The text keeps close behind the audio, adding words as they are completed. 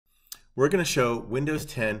we're going to show Windows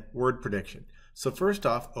 10 word prediction. So first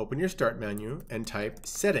off, open your Start menu and type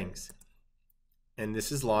Settings. And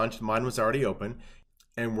this is launched. Mine was already open.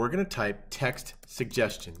 And we're going to type Text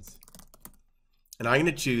Suggestions. And I'm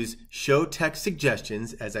going to choose Show Text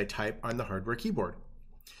Suggestions as I type on the hardware keyboard.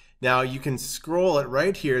 Now you can scroll it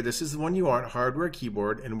right here. This is the one you want, hardware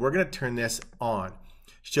keyboard, and we're going to turn this on.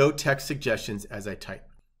 Show Text Suggestions as I type.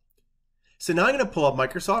 So now I'm going to pull up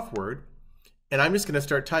Microsoft Word, and I'm just going to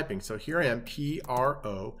start typing. So here I am,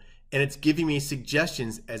 PRO, and it's giving me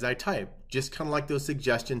suggestions as I type, just kind of like those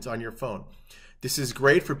suggestions on your phone. This is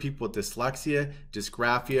great for people with dyslexia,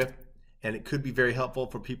 dysgraphia, and it could be very helpful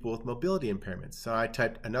for people with mobility impairments. So I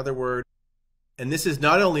typed another word, and this is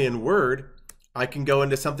not only in Word, I can go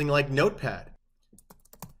into something like Notepad.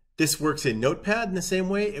 This works in Notepad in the same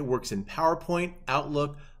way. It works in PowerPoint,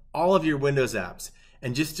 Outlook, all of your Windows apps.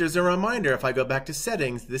 And just as a reminder, if I go back to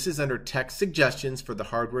Settings, this is under Text Suggestions for the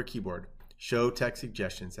hardware keyboard. Show Text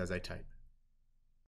Suggestions as I type.